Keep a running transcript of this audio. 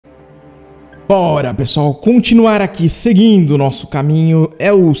Bora, pessoal, continuar aqui, seguindo o nosso caminho.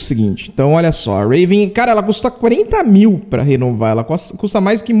 É o seguinte, então olha só, a Raven, cara, ela custa 40 mil pra renovar. Ela custa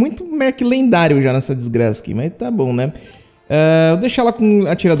mais que muito Merc lendário já nessa desgraça aqui, mas tá bom, né? Eu deixo ela com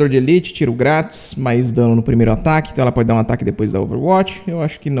atirador de elite, tiro grátis, mais dano no primeiro ataque. Então ela pode dar um ataque depois da Overwatch. Eu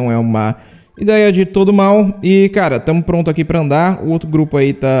acho que não é uma ideia de todo mal. E, cara, estamos pronto aqui pra andar. O outro grupo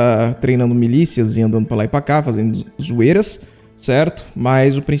aí tá treinando milícias e andando pra lá e pra cá, fazendo zoeiras. Certo?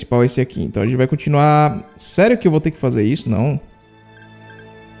 Mas o principal é esse aqui. Então a gente vai continuar... Sério que eu vou ter que fazer isso? Não.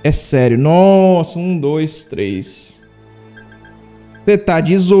 É sério. Nossa, 1, 2, 3. Você tá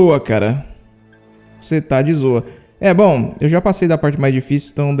de zoa, cara. Você tá de zoa. É, bom, eu já passei da parte mais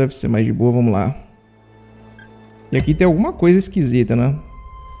difícil, então deve ser mais de boa. Vamos lá. E aqui tem alguma coisa esquisita, né?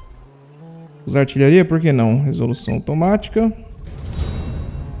 Usar artilharia? Por que não? Resolução automática.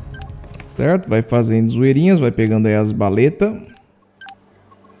 Certo? Vai fazendo zoeirinhas, vai pegando aí as baletas.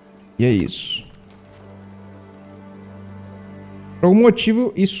 E é isso. Por algum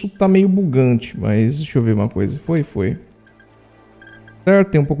motivo, isso tá meio bugante, mas deixa eu ver uma coisa. Foi. Certo,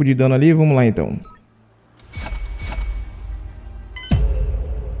 tem um pouco de dano ali, vamos lá então.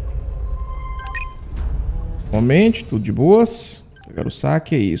 Momento, tudo de boas. Pegar o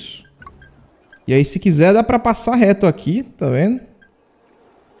saque, é isso. E aí, se quiser, dá pra passar reto aqui, tá vendo?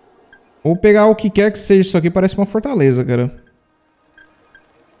 Ou pegar o que quer que seja. Isso aqui parece uma fortaleza, cara.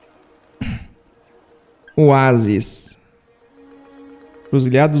 Oásis.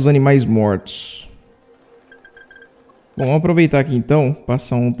 Cruzilhada dos animais mortos. Bom, vamos aproveitar aqui então.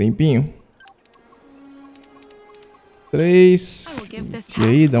 Passar um tempinho. 3. E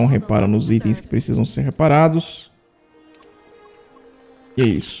aí, dá um reparo nos itens que precisam ser reparados. E é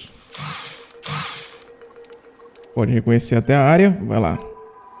isso. Pode reconhecer até a área. Vai lá.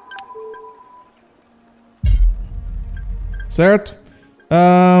 Certo?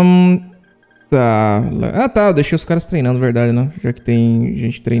 Tá. Ah, tá. Eu deixei os caras treinando, verdade, né? Já que tem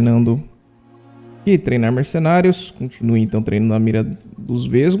gente treinando aqui. Treinar mercenários. Continue, então, treinando na mira dos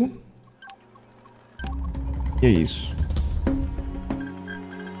vesgo. E é isso.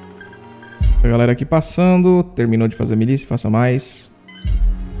 A galera aqui passando. Terminou de fazer milícia. Faça mais.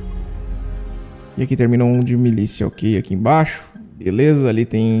 E aqui terminou um de milícia. Ok, aqui embaixo. Beleza. Ali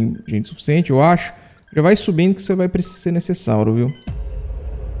tem gente suficiente, eu acho. Já vai subindo que você vai precisar ser necessário, viu?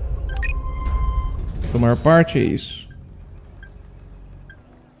 A maior parte é isso.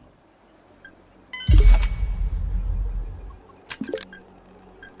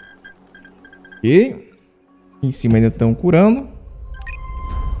 E em cima ainda estão curando.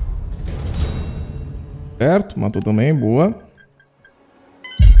 Certo, matou também, boa.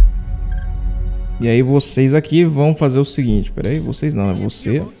 E aí vocês aqui vão fazer o seguinte. Pera aí, vocês não, é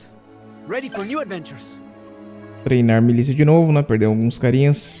você. Treinar milícia de novo, né? Perdeu alguns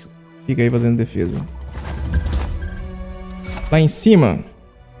carinhas. Fica aí fazendo defesa. Lá em cima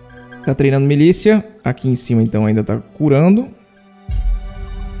tá treinando milícia. Aqui em cima então ainda tá curando.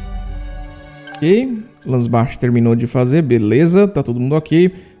 Ok. Lansbach terminou de fazer. Beleza, tá todo mundo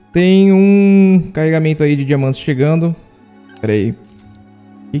ok. Tem um carregamento aí de diamantes chegando. Pera aí.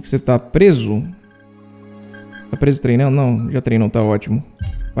 O que você tá preso? Tá preso treinando? Não, já treinou, tá ótimo.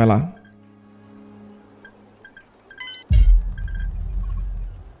 Vai lá.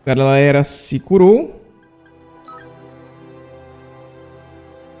 A galera se curou.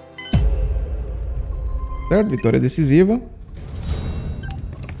 Certo, vitória decisiva.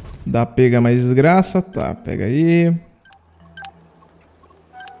 Dá pega mais desgraça. Tá, pega aí.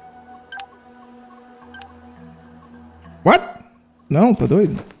 What? Não, tá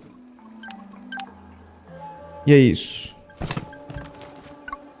doido? E é isso.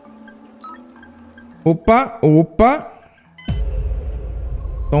 Opa.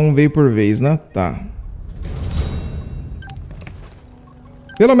 Só um veio por vez, né? Tá.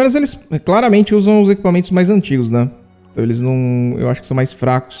 Pelo menos eles claramente usam os equipamentos mais antigos, né? Então eles não... Eu acho que são mais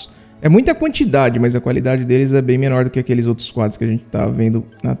fracos. É muita quantidade, mas a qualidade deles é bem menor do que aqueles outros squads que a gente tá vendo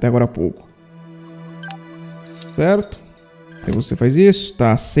até agora há pouco. Certo? Aí você faz isso.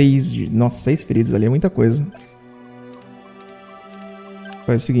 Tá, 6 de... Nossa, 6 feridos ali é muita coisa.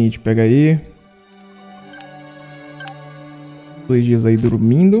 Faz o seguinte, pega aí. 2 dias aí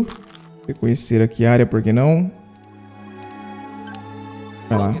dormindo. Reconhecer aqui a área, por que não?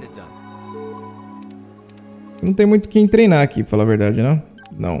 Vai lá. Não tem muito quem treinar aqui, pra falar a verdade, né?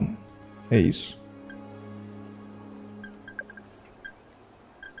 Não. É isso.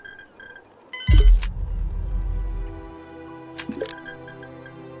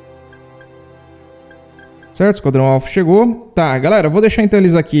 Certo, esquadrão alfa chegou. Tá, galera, eu vou deixar então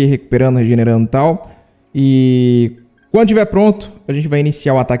eles aqui recuperando, regenerando e tal. E Quando estiver pronto, a gente vai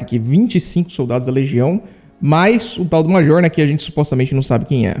iniciar o ataque aqui. 25 soldados da Legião, mais o tal do Major, né? Que a gente supostamente não sabe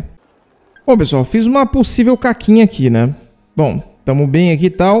quem é. Bom, pessoal, fiz uma possível caquinha aqui, né? Bom, tamo bem aqui e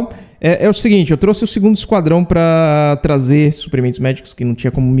tal. É o seguinte, eu trouxe o segundo esquadrão pra trazer suprimentos médicos que não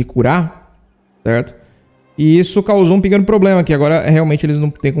tinha como me curar, certo? E isso causou um pequeno problema, que agora realmente eles não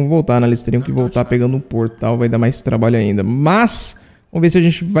tem como voltar, né? Eles teriam que voltar pegando um portal, vai dar mais trabalho ainda. Mas, vamos ver se a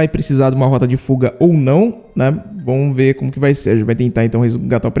gente vai precisar de uma rota de fuga ou não, né? Vamos ver como que vai ser. A gente vai tentar então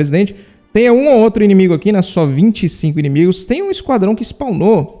resgatar o presidente. Tem um ou outro inimigo aqui, né? Só 25 inimigos. Tem um esquadrão que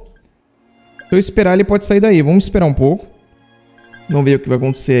spawnou. Se eu esperar, ele pode sair daí. Vamos esperar um pouco. Vamos ver o que vai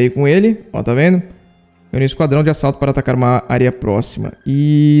acontecer aí com ele. Ó, tá vendo? Tem um esquadrão de assalto para atacar uma área próxima.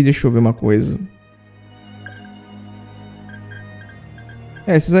 E deixa eu ver uma coisa.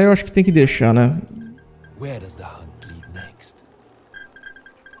 Esses aí eu acho que tem que deixar, né?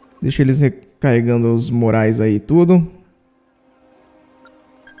 Deixa eles recarregando os morais aí e tudo.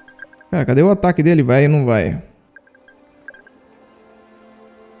 Cara, cadê o ataque dele? Vai ou não vai?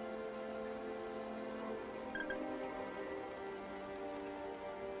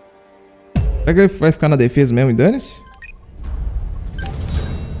 Será que ele vai ficar na defesa mesmo e dane-se?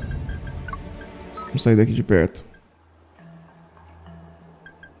 Vamos sair daqui de perto.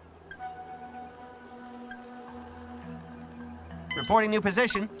 Reporting new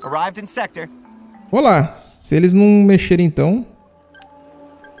position. Arrived in sector. Olá, se eles não mexerem então,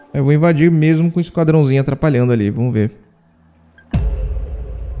 eu vou invadir mesmo com o esquadrãozinho atrapalhando ali, vamos ver.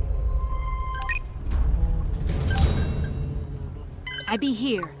 I be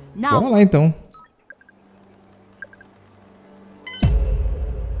here. Now. Bora lá então.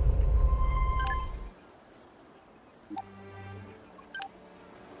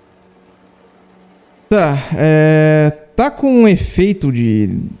 Tá, tá com um efeito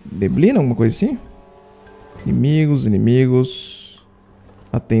de neblina, alguma coisa assim? Inimigos.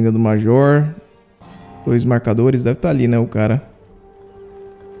 A tenda do Major. 2 marcadores, deve estar ali, né, o cara.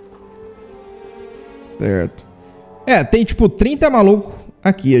 Certo. Tem tipo 30 malucos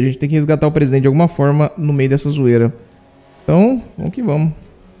aqui. A gente tem que resgatar o presidente de alguma forma no meio dessa zoeira. Então, vamos que vamos.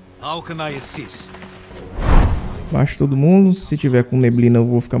 Baixa todo mundo. Se tiver com neblina eu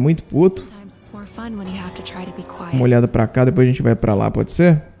vou ficar muito puto. Uma olhada pra cá, depois a gente vai pra lá, pode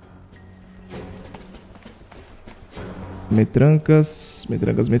ser? Metrancas.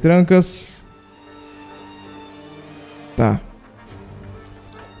 Tá.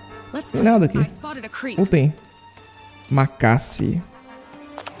 Tem nada aqui. Ou tem? Macasse.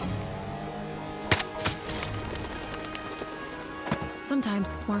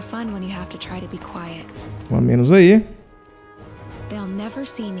 Um a menos aí. They'll never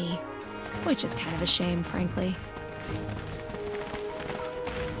see me, which is kind of a shame, frankly.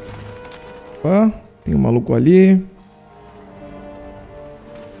 Opa, tem um maluco ali.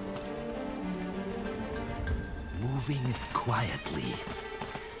 Moving quietly.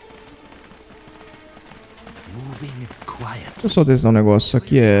 Deixa eu só testar um negócio. Isso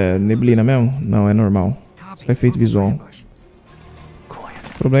aqui é neblina mesmo? Não, é normal. Isso é efeito visual.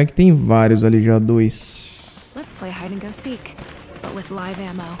 O problema é que tem vários ali já, 2.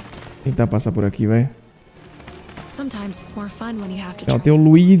 Tentar passar por aqui, vai. Então, tem o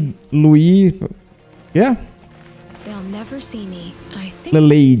Louis... Quê?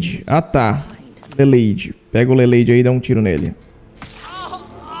 Leleide. Ah, tá. Leleide. Pega o Leleide aí e dá um tiro nele.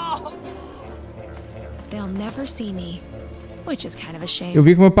 Eu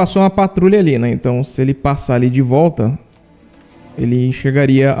vi que passou uma patrulha ali, né? Então, se ele passar ali de volta, ele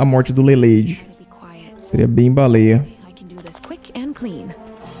enxergaria a morte do Leleide. Seria bem baleia.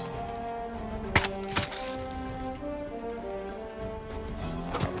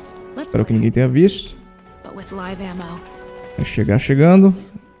 Espero que ninguém tenha visto. Vai chegar chegando.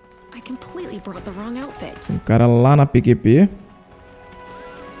 Tem um cara lá na PQP.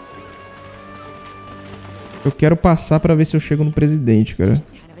 Eu quero passar pra ver se eu chego no presidente, cara.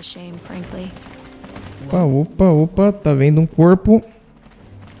 Opa. Tá vendo um corpo.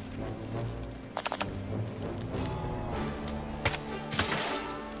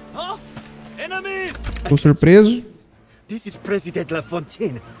 Tô surpreso.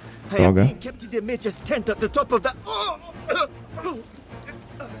 Droga.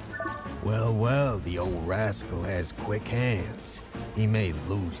 Well, the old rascal has quick hands. He may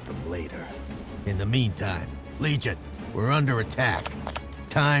lose them later. In the meantime, Legion, we're under attack.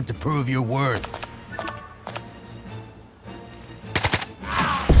 Time to prove your worth.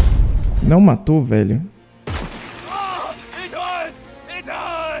 Não matou, velho.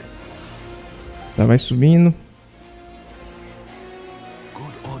 Já vai subindo.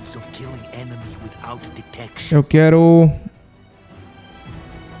 Good odds of killing enemy without detection. Eu quero...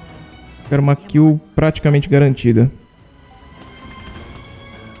 Quero uma kill praticamente garantida.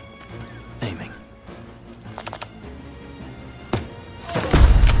 Aiming.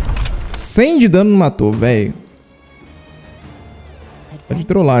 100 de dano não matou, velho. Tá de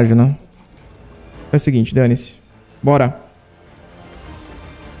trollagem, né? É o seguinte, dane-se. Bora.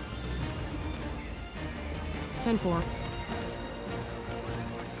 10-4.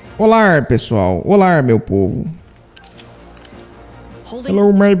 Olá, pessoal. Olá, meu povo.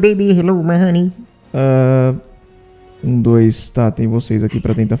 Hello, my baby. Hello, my honey. 1, 2. Tá, tem vocês aqui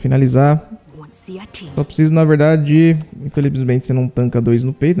pra tentar finalizar. Só preciso, na verdade... Infelizmente, você não tanca 2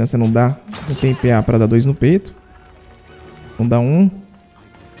 no peito, né? Você não dá... Não tem PA pra dar 2 no peito. Então dá 1.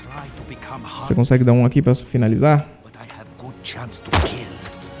 Você consegue dar 1 aqui pra finalizar?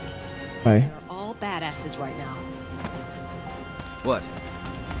 Vai. What?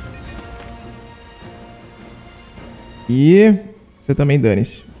 E... Você também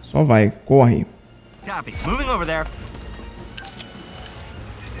dane-se. Só vai. Corre. Copy. Moving over there.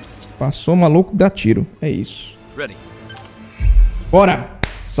 Passou maluco, dá tiro. É isso. Ready. Bora!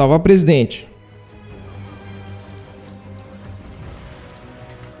 Salvar o presidente.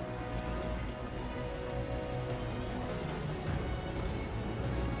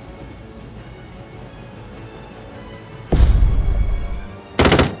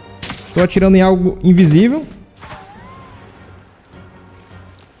 Tô atirando em algo invisível.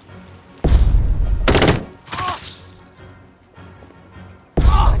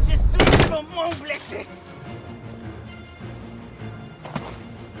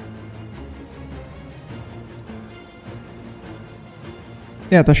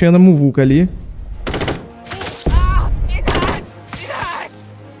 É, tá chegando a muvuca ali.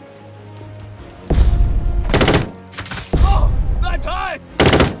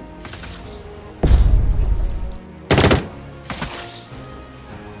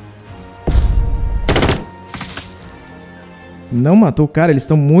 Não matou o cara, eles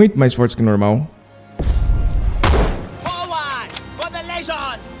estão muito mais fortes que normal.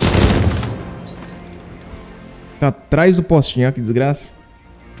 Tá atrás do postinho, ó, que desgraça.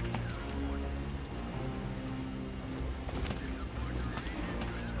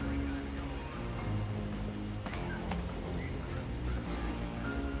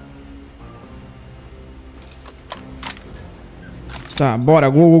 Tá, bora,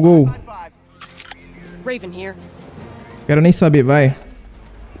 go, go, go. Raven here. Quero nem saber, vai.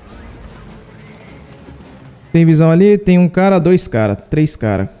 Tem visão ali, tem um cara, 2 caras, 3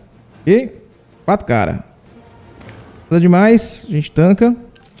 caras. E 4 caras. Nada demais, a gente tanca.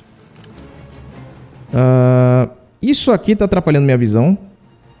 Isso aqui tá atrapalhando minha visão.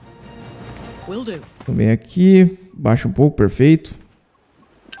 Também aqui, baixa um pouco, perfeito.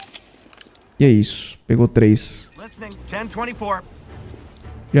 E é isso, pegou 3.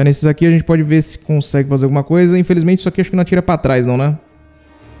 Já nesses aqui a gente pode ver se consegue fazer alguma coisa. Infelizmente isso aqui acho que não atira pra trás não, né?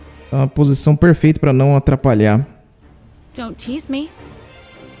 Tá uma posição perfeita pra não atrapalhar. Don't tease me.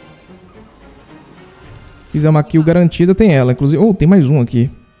 Se quiser uma kill garantida, tem ela. Inclusive... Oh, tem mais um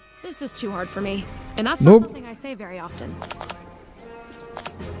aqui. This is too hard for me. And that's not something I say very often.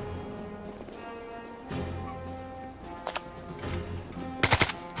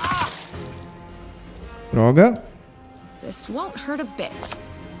 Droga. This won't hurt a bit.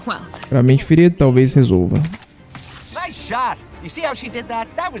 Well, Gravamente ferido, talvez resolva. Nice shot. You see how she did that?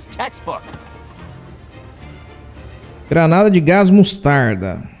 That was textbook. Granada de gás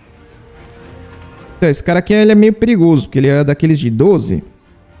mostarda. Então, esse cara aqui ele é meio perigoso, porque ele é daqueles de 12.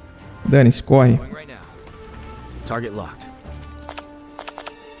 Dane-se, corre. Going right now. Target locked.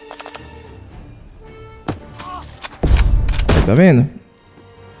 Tá vendo?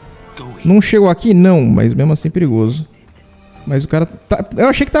 Não chegou aqui? Não, mas mesmo assim perigoso. Mas o cara tá... Eu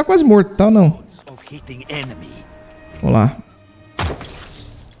achei que tava quase morto, tá? Não. Vamos lá.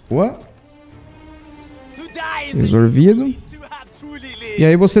 Boa. Resolvido. E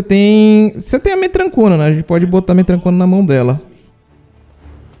aí você tem... Você tem a metrancona, né? A gente pode botar a metrancona na mão dela.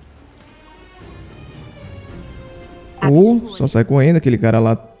 Ou só sai correndo. Aquele cara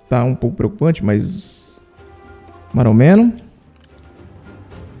lá tá um pouco preocupante, mas... maromeno.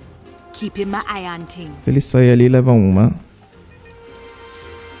 Se ele sair ali, leva uma.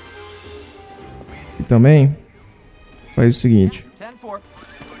 E também faz o seguinte.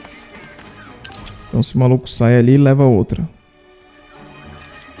 Então se o maluco sai ali, leva outra.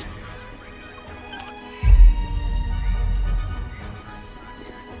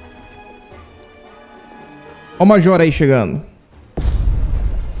 Ó o Major aí chegando.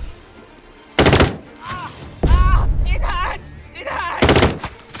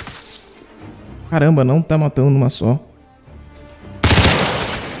 Caramba, não tá matando numa só.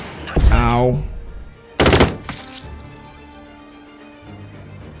 Au. O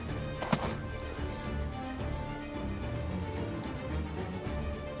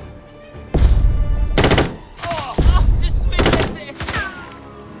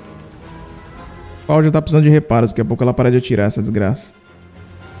pau já tá precisando de reparos. Daqui a pouco ela para de atirar, essa desgraça.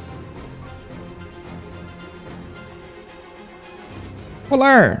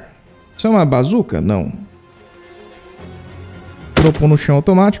 Rolar. Isso é uma bazuca? Não. Dropou no chão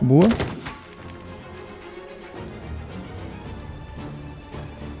automático, boa.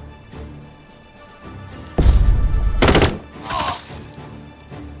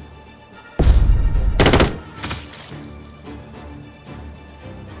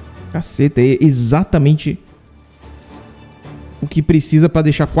 Caceta, é exatamente o que precisa pra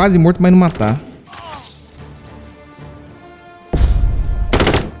deixar quase morto, mas não matar.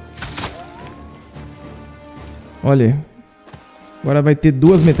 Olha, agora vai ter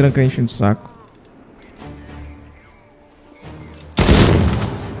duas metrancas enchendo o saco.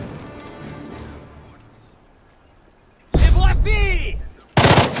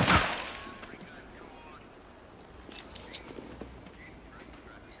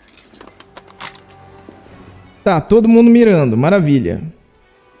 Tá, todo mundo mirando, maravilha.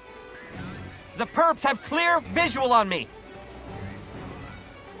 The perps have clear visual on me.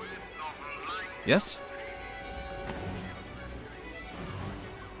 Yes?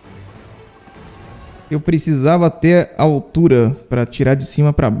 Eu precisava ter altura pra tirar de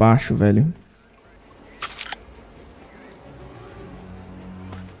cima pra baixo, velho.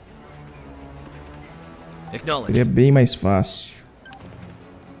 Seria bem mais fácil.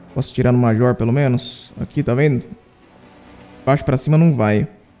 Posso tirar no major, pelo menos? Aqui, tá vendo? Baixo pra cima não vai.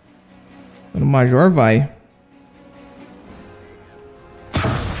 No major vai.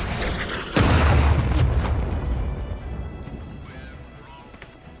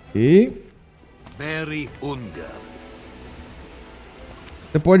 E...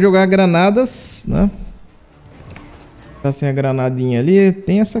 você pode jogar granadas, né? Tá sem a granadinha ali.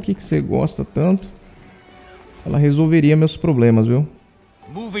 Tem essa aqui que você gosta tanto. Ela resolveria meus problemas, viu?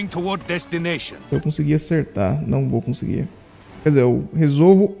 Se eu conseguir acertar. Não vou conseguir. Quer dizer, eu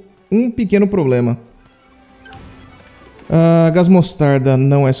resolvo um pequeno problema. Gás mostarda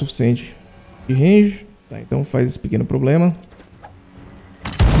não é suficiente de range. Tá, então faz esse pequeno problema.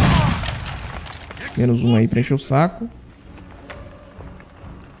 Menos um aí pra encher o saco.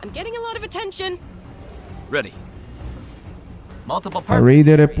 A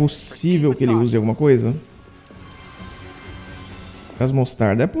Raider é possível que ele use alguma coisa? Gás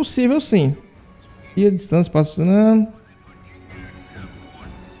mostarda. É possível sim. E a distância passando.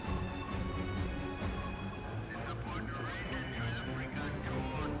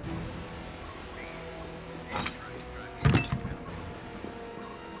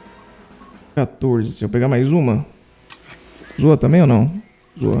 Se eu pegar mais uma. Zoa também ou não?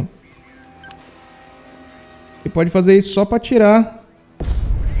 Zoa. E pode fazer isso só pra tirar.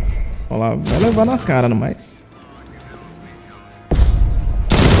 Olha lá, vai levar na cara no mais.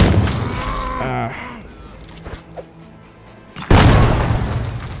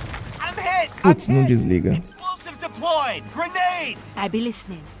 Putz, não desliga.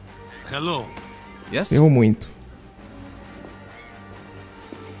 Errou muito.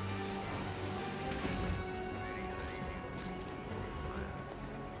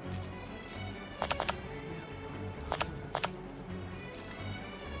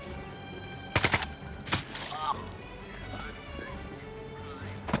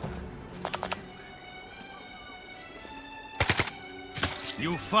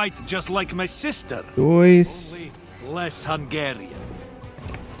 You fight just like my sister. Dois. Less Hungarian.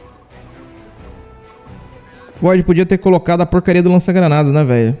 Void podia ter colocado a porcaria do lança-granadas, né,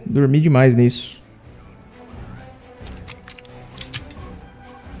 velho? Dormi demais nisso.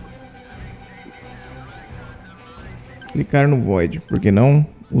 Clicar no Void, porque não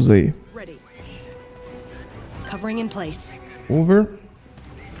usei. Over.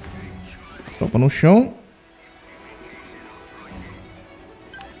 Topa no chão.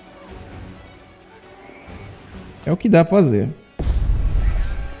 É o que dá pra fazer.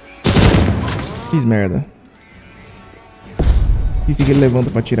 Fiz merda. Isso que ele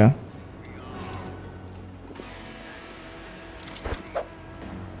levanta pra tirar.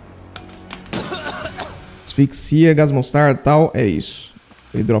 Asfixia, gás mostarda e tal. É isso.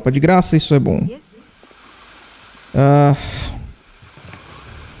 Ele dropa de graça, isso é bom.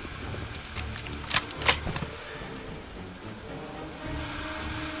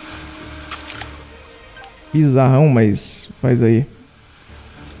 Bizarrão, mas faz aí.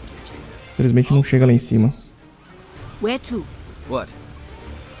 Infelizmente não chega lá em cima. Where to? What?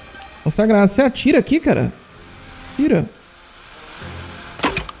 Lançar granada. Você atira aqui, cara. Tira.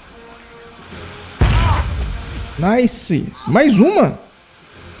 Nice. Mais uma.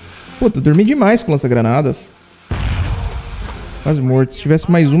 Puta, dormi demais com lança-granadas. Quase morto. Se tivesse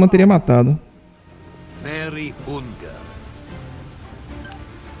mais uma, teria matado. Mary Unger.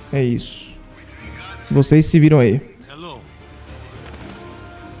 É isso. Vocês se viram aí. Hello.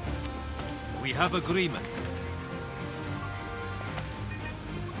 We have agreement.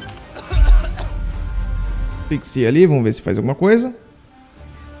 Fixei ali, vamos ver se faz alguma coisa.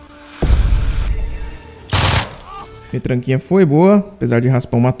 Retranquinha foi boa, apesar de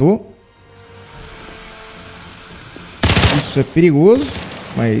raspão matou. Isso é perigoso,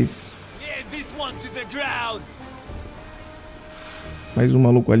 mas... Mais um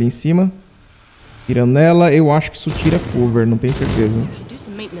maluco ali em cima. Tirando nela, eu acho que isso tira cover, não tenho certeza. Should do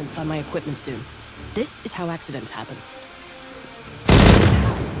some maintenance on my equipment soon. This is how accidents happen.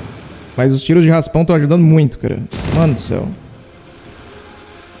 Mas os tiros de raspão estão ajudando muito, cara. Mano do céu.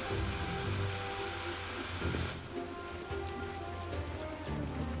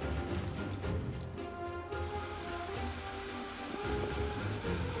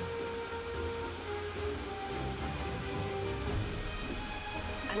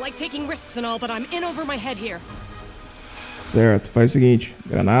 I like taking risks and all, but I'm in over my head here. Certo, faz o seguinte.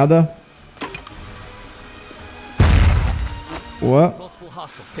 Granada. Boa. Multiple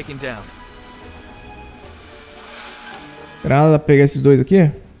hostiles taken down. Granada, pegar esses dois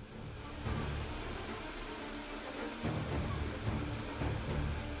aqui.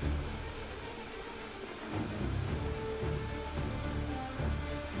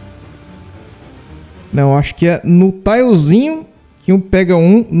 Não, acho que é no tilezinho que um pega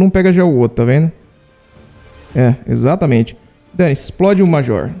um, não pega já o outro, tá vendo? É, exatamente. Dani, explode o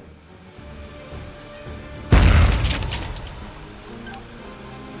Major.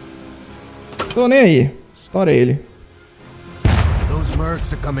 Tô nem aí. Estoura ele. Those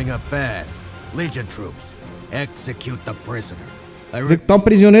mercs are coming up fast. Legion troops, execute the prisoner. Executar o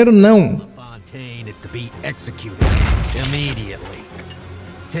prisioneiro, não. Fontaine is to be executed immediately.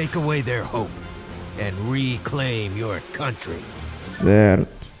 Take away their hope and reclaim your country.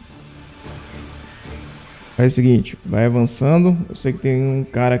 Certo. Faz o seguinte, vai avançando. Eu sei que tem um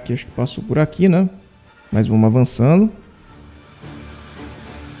cara aqui, acho que passou por aqui, né? Mas vamos avançando.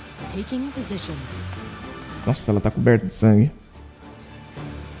 Taking position. Nossa, ela tá coberta de sangue.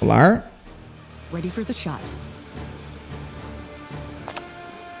 Pular. Ready for the shot.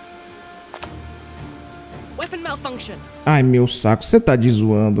 Weapon malfunction. Ai, meu saco. Você tá de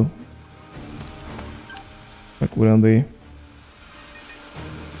zoando. Vai curando aí.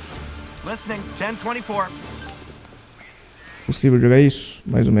 Listening, 1024. Possível jogar isso?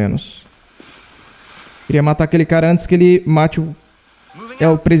 Mais ou menos. Queria matar aquele cara antes que ele mate o... É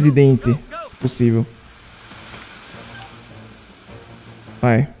o presidente, se possível.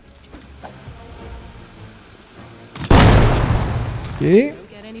 Vai. Ok. Don't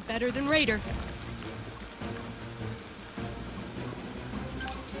get any better than Raider.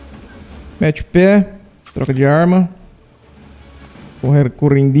 Mete o pé. Troca de arma.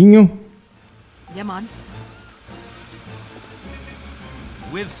 Correndinho. Yeah, man.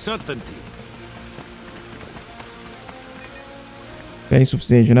 With certainty. É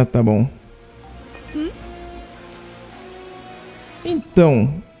insuficiente, né? Tá bom.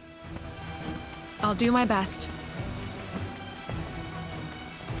 Então. I'll do my best.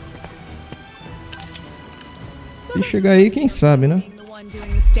 Se chegar aí, quem sabe, né? Being the one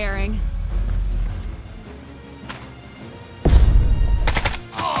doing the staring.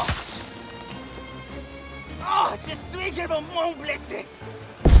 Oh, je suis que mon blessé.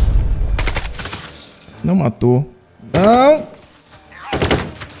 Não matou. Não!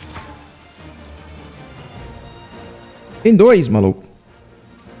 Tem dois, maluco.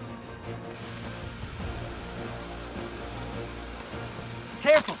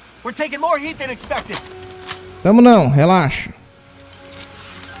 Careful, we're taking more heat than expected. Tamo não, relaxa.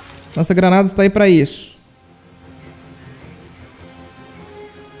 Nossa granada está aí pra isso.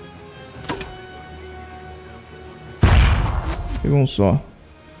 Pegou um só.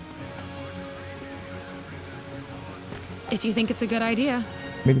 If you think it's a good idea.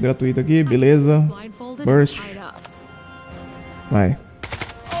 Meio gratuito aqui, beleza. Blindfolded and Burst. tied up. Vai.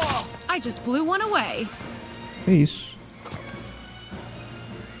 I just blew one away. É isso.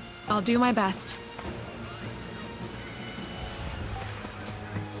 I'll do my best.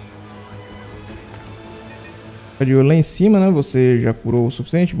 Tá de olho lá em cima, né? Você já curou o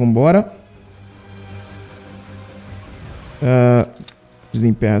suficiente. Vambora.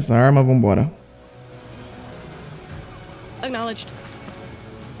 desempenhar essa arma. Vambora. Acknowledged.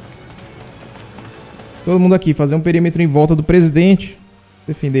 Todo mundo aqui, fazer um perímetro em volta do presidente.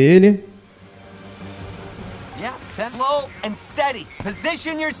 Defender ele. Yeah, slow and steady.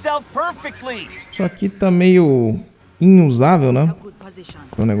 Position yourself perfectly. Isso aqui tá meio inusável, né?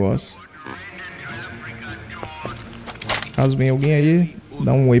 O negócio. Caso venha alguém aí,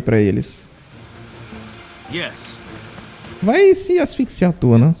 dá um oi pra eles. Yes. Vai se asfixiar à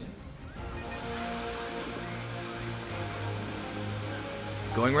toa, né?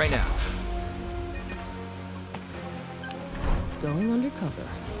 Going right now. Going undercover.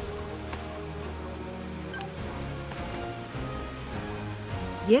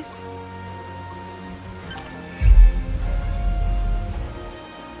 Yes?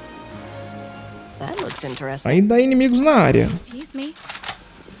 That looks interesting. Ainda há inimigos na área. Tease me.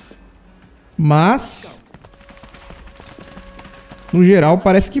 Mas... no geral,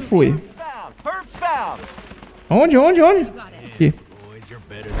 parece que foi. Found. Perps found. Onde? Aqui. Boys, you're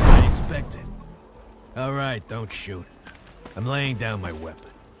better than I expected. All right, don't shoot. I'm laying down my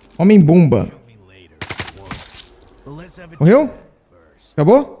weapon. Homem-bomba. Shoot me later if you want. But let's have a Morreu? chat first.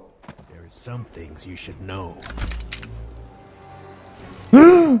 Acabou? There are some things you should know.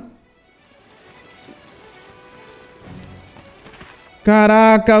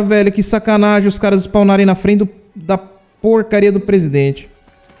 Caraca, velho, que sacanagem os caras spawnarem na frente da porcaria do presidente.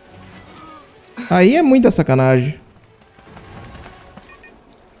 Aí é muita sacanagem.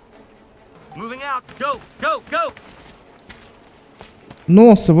 Moving out. Go, go, go.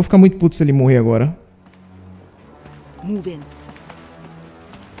 Nossa, eu vou ficar muito puto se ele morrer agora. Move in.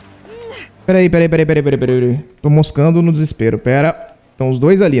 Peraí. Tô moscando no desespero. Pera. Estão os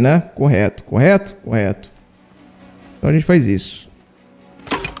dois ali, né? Correto. Então a gente faz isso.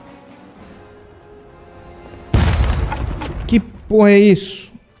 Que porra é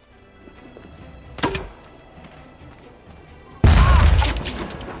isso?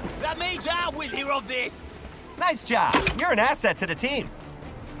 That made you will hear of this. Nice job. You're an asset to the team.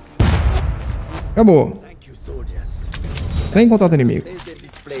 Acabou. Thank you, soldiers. Sem contato inimigo. Amazing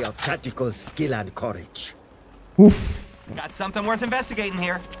display of tactical skill and courage. Uff. Got something worth investigating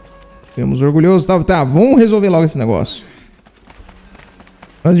here. Ficamos orgulhosos. Tá, vamos resolver logo esse negócio.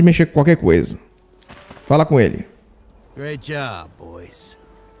 Antes de mexer com qualquer coisa. Fala com ele. Great job, boys.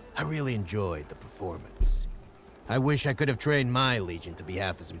 I really enjoyed the performance. I wish I could have trained my Legion to be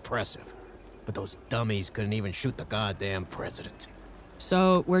half as impressive. But those dummies couldn't even shoot the goddamn president.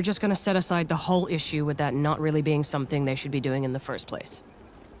 So, we're just gonna set aside the whole issue with that not really being something they should be doing in the first place.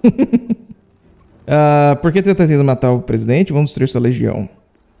 Por que tá tentando matar o presidente? Vamos destruir sua legião.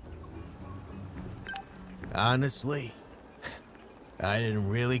 Honestly, I didn't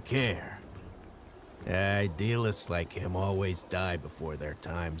really care. Idealists like him always die before their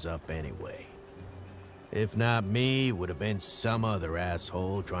time's up anyway. If not me, would have been some other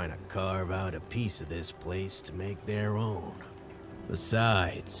asshole trying to carve out a piece of this place to make their own.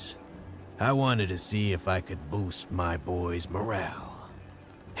 Besides, I wanted to see if I could boost my boys' morale.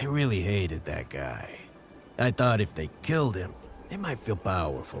 I really hated that guy. I thought if they killed him, they might feel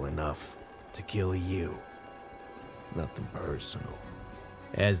powerful enough to kill you. Nothing personal.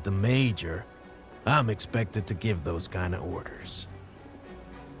 As the Major, I'm expected to give those kind of orders.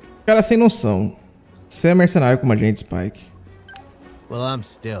 Cara sem noção. Você é mercenário como a gente, Spike. Well, I'm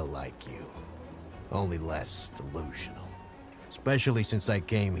still like you. Only less delusional. Especially since I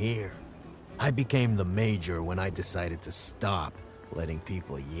came here. I became the Major when I decided to stop letting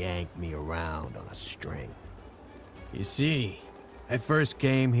people yank me around on a string. You see, I first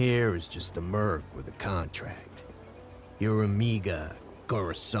came here as just a merc with a contract. Your amiga,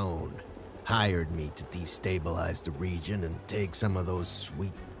 Corazon, hired me to destabilize the region and take some of those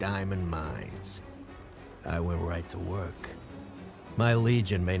sweet diamond mines. I went right to work. My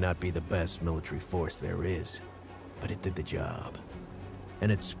Legion may not be the best military force there is, but it did the job.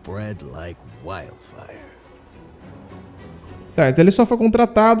 And it spread like wildfire. Tá, então ele só foi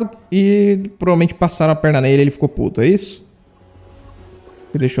contratado e provavelmente passaram a perna nele e ele ficou puto, é isso?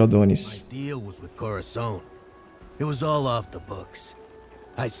 E deixou Adonis. My deal was with Corazon. It was all off the books.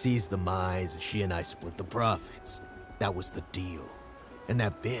 I seized the mines and she and I split the profits. That was the deal. And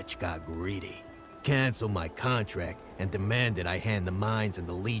that bitch got greedy. Canceled my contract and demanded I hand the mines and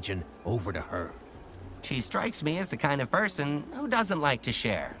the Legion over to her. She strikes me as the kind of person who doesn't like to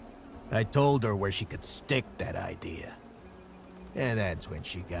share. I told her where she could stick that idea. And that's when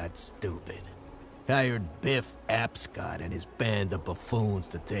she got stupid. Hired Biff Apscott and his band of buffoons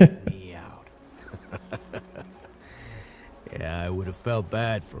to take me out. Yeah, I would have felt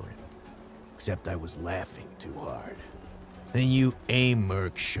bad for him. Except I was laughing too hard. Then you AIM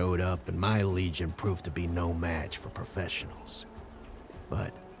mercs showed up and my legion proved to be no match for professionals.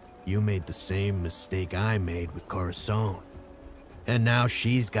 But you made the same mistake I made with Corazon. And now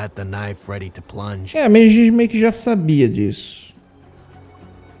she's got the knife ready to plunge. É, mas a gente meio que já sabia disso.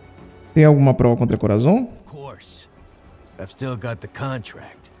 Tem alguma prova contra Corazon? Of course. I've still got the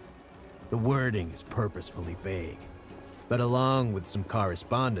contract. The wording is purposefully vague. But along with some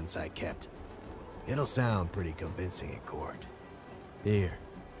correspondence I kept, it'll sound pretty convincing in court. Here,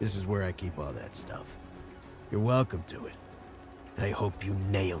 this is where I keep all that stuff. You're welcome to it. I hope you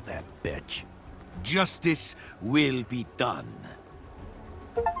nail that bitch. Justice will be done.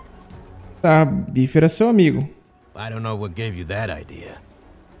 Tá, Biff era seu amigo. I don't know what gave you that idea.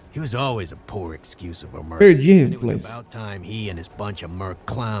 He was always a poor excuse of a merc. Perdi And it was influência. about time he and his bunch of merc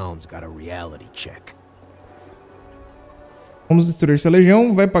clowns got a reality check. Vamos destruir essa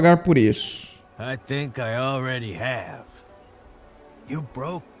legião, vai pagar por isso. I think I already have. You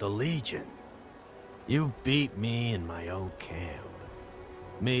broke the Legion. You beat me in my own camp.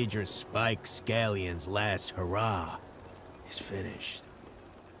 Major Spike Scallion's last hurrah is finished.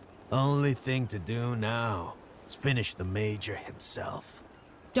 Only thing to do now is finish the Major himself.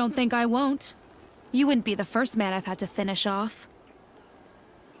 Don't think I won't. You wouldn't be the first man I've had to finish off.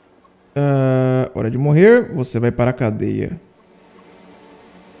 Hora de morrer, você vai para a cadeia.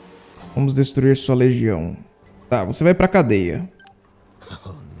 Vamos destruir sua legião. Tá, você vai para a cadeia.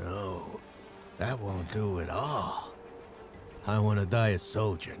 Oh no, that won't do it all. I want to die a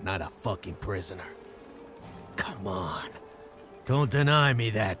soldier, not a fucking prisoner. Come on. Don't deny me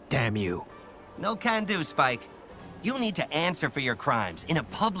that, damn you. No can do, Spike. You need to answer for your crimes in a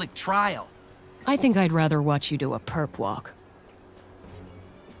public trial. I think I'd rather watch you do a perp walk.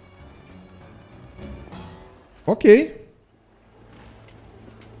 Ok.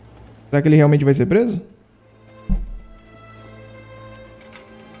 Será que ele realmente vai ser preso?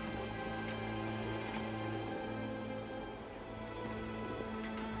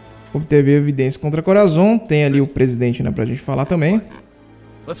 Obteve evidência contra Corazon. Tem ali o presidente, né, pra gente falar também.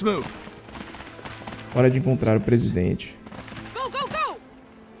 Let's move. Hora de encontrar o presidente. Go, go, go!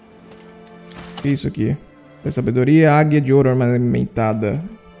 O que é isso aqui? É sabedoria, águia de ouro ornamentada.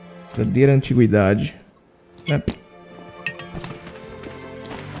 Verdadeira antiguidade. É.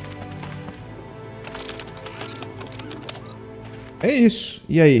 É isso.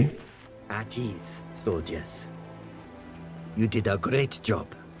 E aí? At ease, soldiers. You did a great job.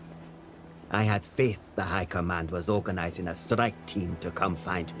 I had faith the High Command was organizing a strike team to come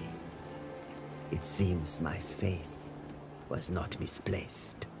find me. It seems my faith was not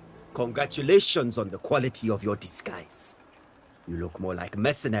misplaced. Congratulations on the quality of your disguise. You look more like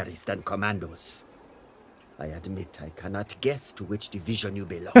mercenaries than commandos. I admit I cannot guess to which division you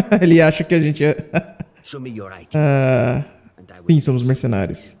belong. Ele acha que a gente é... Show me your ID. And I will Sim, somos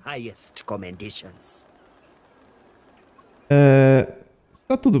mercenários. highest commendations.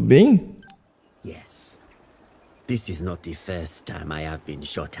 Está tudo bem? Yes. This is not the first time I have been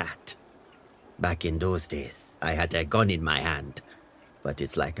shot at. Back in those days, I had a gun in my hand, but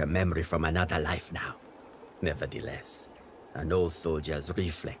it's like a memory from another life now. Nevertheless, an old soldier's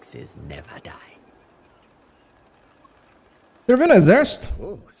reflexes never die. Serviu no exército?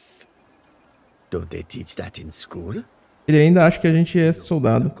 Course. Don't they teach that in school? Ele ainda acha que a gente é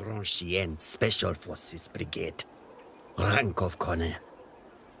soldado. Grand Chien Special Forces Brigade. Rank of Colonel.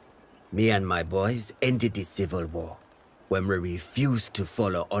 Me and my boys ended the Civil War when we refused to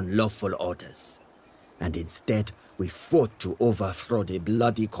follow unlawful orders. And instead, we fought to overthrow the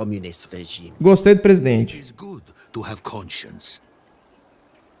bloody communist regime. Gostei do presidente. It's good to have conscience.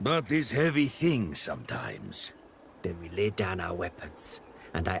 But this heavy thing sometimes. Then we laid down our weapons,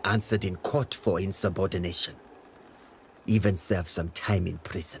 and I answered in court for insubordination. Even served some time in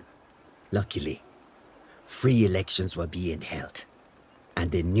prison. Luckily, free elections were being held,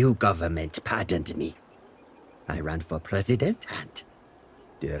 and the new government pardoned me. I ran for president, and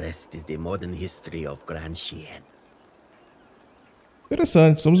the rest is the modern history of Grand Chien.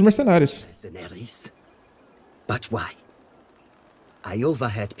 Interessante, somos mercenários. Mercenaries? But why? I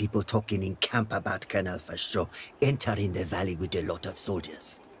overheard people talking in camp about Colonel Fasho entering the valley with a lot of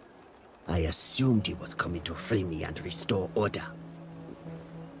soldiers. I assumed he was coming to free me and restore order.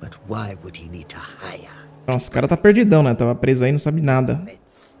 But why would he need to hire? Nossa, o cara tá perdidão, né? Tava preso aí, não sabe nada.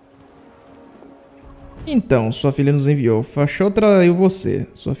 Vets? Então, sua filha nos enviou. Fachou traiu você.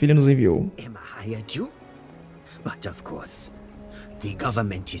 Sua filha nos enviou. Emma hired you? But of course, the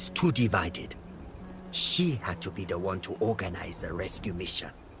government is too divided. She had to be the one to organize the rescue mission.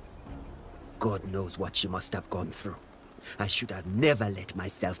 God knows what she must have gone through. I should have never let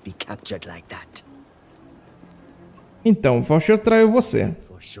myself be captured like that. Então, Faucheux traiu você.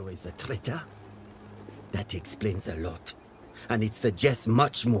 For sure is a traitor. That explains a lot. And it suggests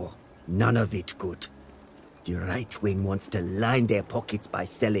much more. None of it good. The right wing wants to line their pockets by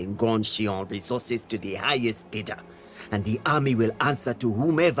selling Grand Chien resources to the highest bidder. And the army will answer to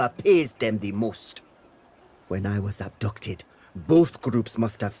whomever pays them the most. When I was abducted, both groups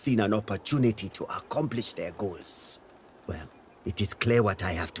must have seen an opportunity to accomplish their goals. Well, it is clear what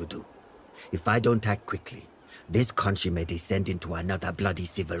I have to do. If I don't act quickly, this country may descend into another bloody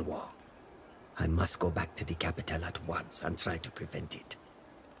civil war. I must go back to the capital at once and try to prevent it.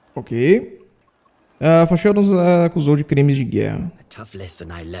 Ok. Faucheux nos acusou de crimes de guerra. A tough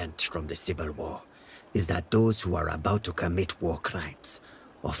lesson I learned from the Civil War is that those who are about to commit war crimes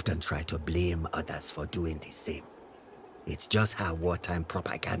often try to blame others for doing the same. It's just how wartime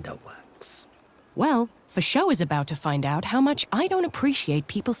propaganda works. Well, Faucheux is about to find out how much I don't appreciate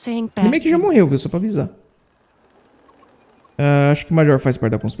people saying bad Ele meio que já morreu, viu? Só pra avisar. Acho que o Major faz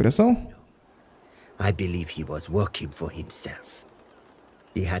parte da conspiração. I believe he was working for himself.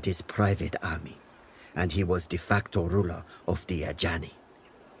 He had his private army, and he was de facto ruler of the Ajani.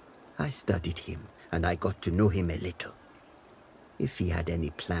 I studied him, and I got to know him a little. If he had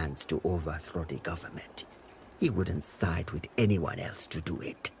any plans to overthrow the government, he wouldn't side with anyone else to do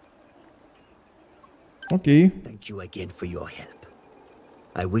it. Ok. Thank you again for your help.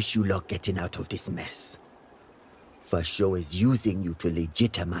 I wish you luck getting out of this mess. Faucheux is using you to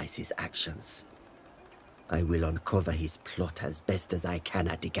legitimize his actions. I will uncover his plot as best as I can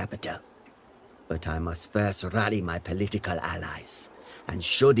at the capital. But I must first rally my political allies and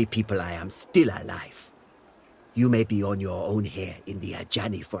show the people I am still alive. You may be on your own here in the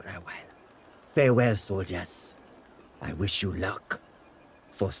Ajani for a while. Farewell, soldiers. I wish you luck.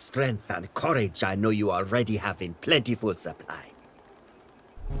 For strength and courage, I know you already have in plentiful supply.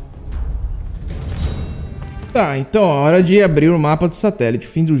 Tá, então, hora de abrir o mapa do satélite.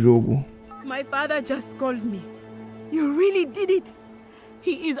 Fim do jogo. My father just called me. You really did it.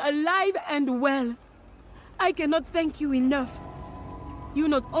 He is alive and well. I cannot thank you enough. You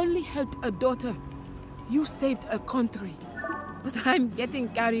not only helped a daughter, you saved a country. But I'm getting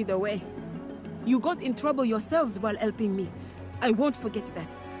carried away. You got in trouble yourselves while helping me. I won't forget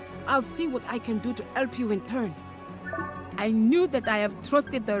that. I'll see what I can do to help you in turn. I knew that I have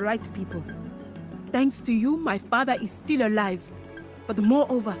trusted the right people. Thanks to you, my father is still alive. But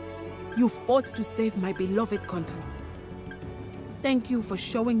moreover, you fought to save my beloved country. Thank you for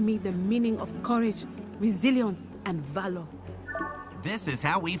showing me the meaning of courage, resilience, and valor. This is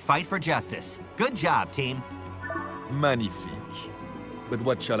how we fight for justice. Good job, team. Magnifique. But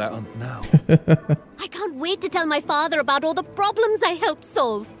what shall I hunt now? I can't wait to tell my father about all the problems I helped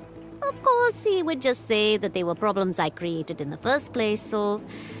solve. Of course, he would just say that they were problems I created in the first place, so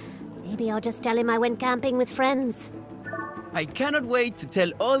maybe I'll just tell him I went camping with friends. I cannot wait to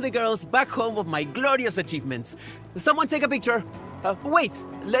tell all the girls back home of my glorious achievements. Someone take a picture. Wait,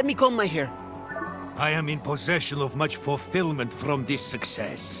 let me comb my hair. I am in possession of much fulfillment from this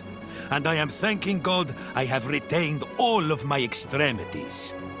success. And I am thanking God I have retained all of my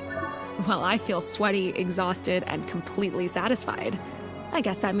extremities. Well, I feel sweaty, exhausted, and completely satisfied. I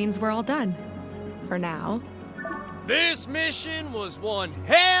guess that means we're all done. For now. This mission was one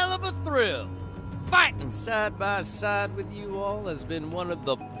hell of a thrill. Fighting side by side with you all has been one of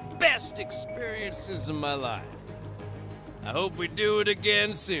the best experiences of my life. I hope we do it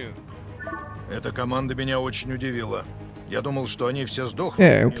again soon. Эта команда меня очень удивила. Я думал, что они все сдохнут.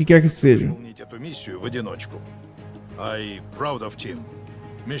 O que quer que seja. Выполнить эту миссию в одиночку. I proud of team.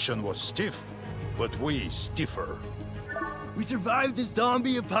 Mission was stiff, but we stiffer. We survived the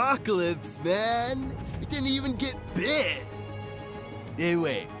zombie apocalypse, man. We didn't even get bit. Hey,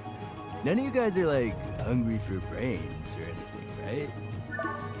 wait. None of you guys are, like, hungry for brains or anything, right?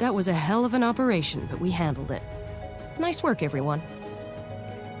 That was a hell of an operation, but we handled it. Nice work, everyone.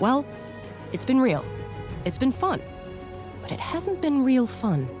 Well, it's been real. It's been fun. But it hasn't been real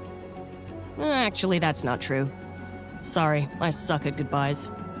fun. Actually, that's not true. Sorry, I suck at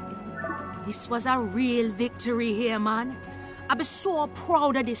goodbyes. This was a real victory here, man. I'll be so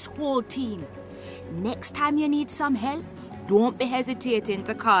proud of this whole team. Next time you need some help, don't be hesitating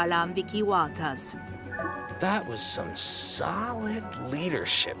to call on Vicky Walters. That was some solid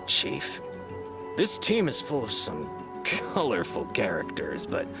leadership, Chief. This team is full of some colorful characters,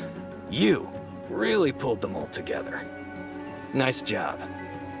 but you really pulled them all together. Nice job.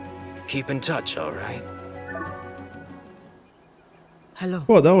 Keep in touch, all right? Hello.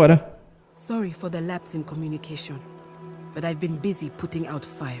 Pô, da hora. Sorry for the lapse in communication, but I've been busy putting out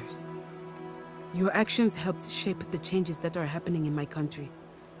fires. Your actions helped shape the changes that are happening in my country,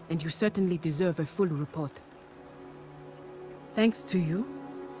 and you certainly deserve a full report. Thanks to you,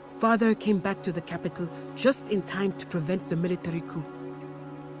 Father came back to the capital just in time to prevent the military coup.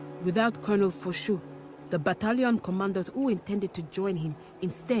 Without Colonel Foshu, the battalion commanders who intended to join him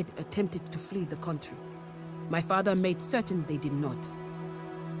instead attempted to flee the country. My father made certain they did not.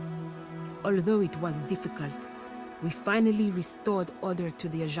 Although it was difficult, we finally restored order to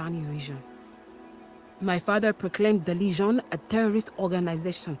the Ajani region. My father proclaimed the Legion a terrorist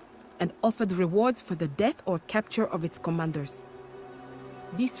organization and offered rewards for the death or capture of its commanders.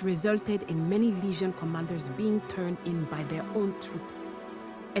 This resulted in many Legion commanders being turned in by their own troops,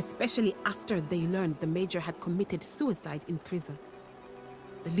 especially after they learned the Major had committed suicide in prison.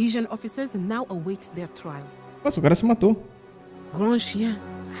 The Legion officers now await their trials. Nossa, o cara se matou. Grand Chien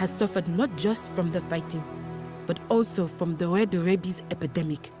has suffered not just from the fighting, but also from the red rabies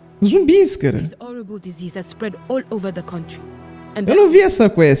epidemic. Zumbis, cara. This horrible disease has spread all over the country. And eu não vi essa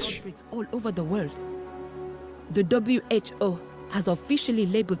quest. All over the world. The WHO has officially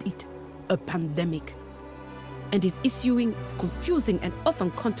labeled it a pandemic and is issuing confusing and often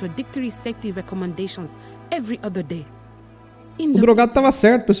contradictory safety recommendations every other day. O drogado tava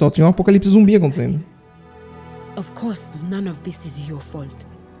certo, pessoal. Tinha um apocalipse zumbi acontecendo. Of course, none of this is your fault.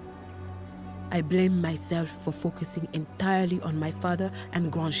 I blame myself for focusing entirely on my father and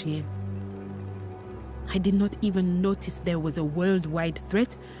Grand Chien. I did not even notice there was a worldwide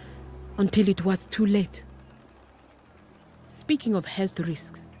threat until it was too late. Speaking of health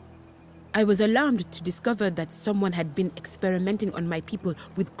risks, I was alarmed to discover that someone had been experimenting on my people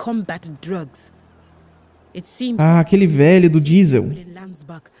with combat drugs. It seems aquele velho do diesel.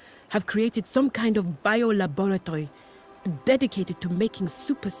 Have created some kind of biolaboratory dedicated to making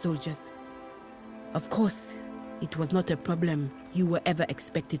super soldiers. Of course, it was not a problem you were ever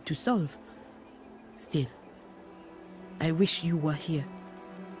expected to solve. Still, I wish you were here.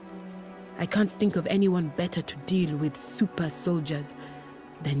 I can't think of anyone better to deal with super soldiers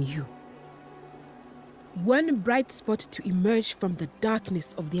than you. One bright spot to emerge from the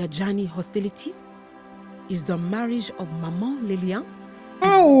darkness of the Ajani hostilities is the marriage of Maman Lilian.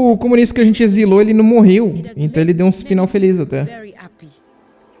 O comunista que a gente exilou, ele não morreu. Então ele deu um final feliz até. Very happy.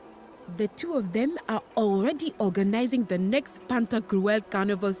 The two of them are already organizing the next Panta Cruel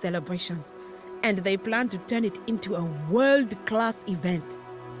Carnival celebrations, and they plan to turn it into a world-class event.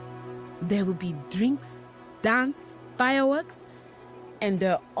 There will be drinks, dance, fireworks, and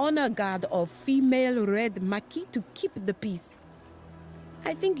the honor guard of female red maki to keep the peace.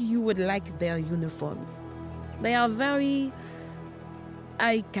 I think you would like their uniforms. They are very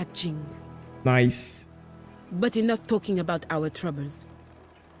eye-catching. Nice. But enough talking about our troubles.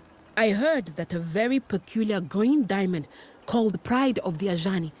 I heard that a very peculiar green diamond called Pride of the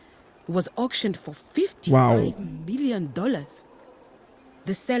Ajani was auctioned for $55 million.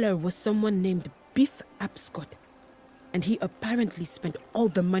 The seller was someone named Biff Apscott, and he apparently spent all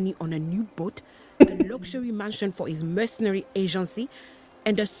the money on a new boat, a luxury mansion for his mercenary agency,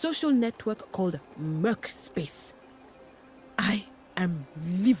 and a social network called Merc Space. I am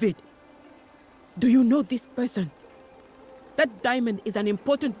livid. Do you know this person? That diamond is an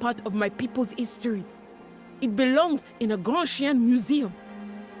important part of my people's history. It belongs in a Grand Chien museum.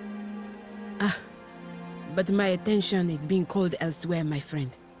 But my attention is being called elsewhere, my friend.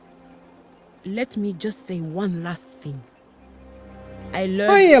 Let me just say one last thing. I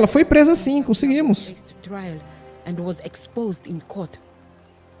learned Aí, ela foi presa sim, conseguimos. trial and was exposed in court.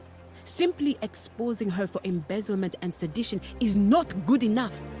 Simply exposing her for embezzlement and sedition is not good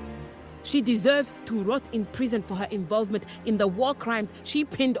enough. She deserves to rot in prison for her involvement in the war crimes she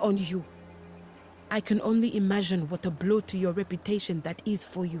pinned on you. I can only imagine what a blow to your reputation that is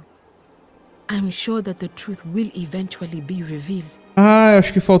for you. I'm sure that the truth will eventually be revealed. Eu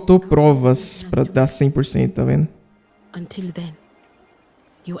acho que faltou provas pra dar 100%, tá vendo? Until then,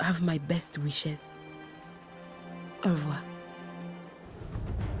 you have my best wishes. Au revoir.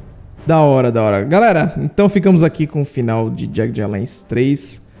 Da hora, da hora. Galera, então ficamos aqui com o final de Jagged Alliance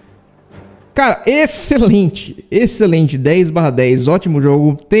 3. Cara, excelente. Excelente. 10/10. Ótimo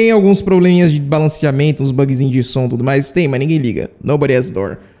jogo. Tem alguns probleminhas de balanceamento, uns bugzinhos de som e tudo mais. Tem, mas ninguém liga. Nobody has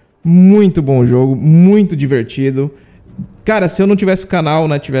door. Muito bom jogo. Muito divertido. Cara, se eu não tivesse canal,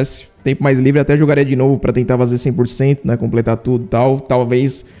 né, tivesse tempo mais livre, até jogaria de novo pra tentar fazer 100%, né, completar tudo e tal.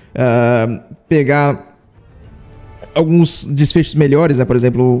 Talvez pegar alguns desfechos melhores, né, por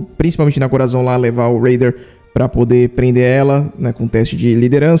exemplo, principalmente na Corazon lá, levar o Raider pra poder prender ela, né, com teste de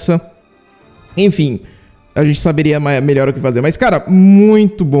liderança. Enfim, a gente saberia melhor o que fazer. Mas, cara,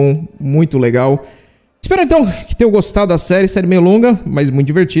 muito bom, muito legal. Espero, então, que tenham gostado da série. Série meio longa, mas muito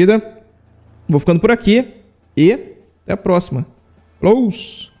divertida. Vou ficando por aqui. E até a próxima. Falou!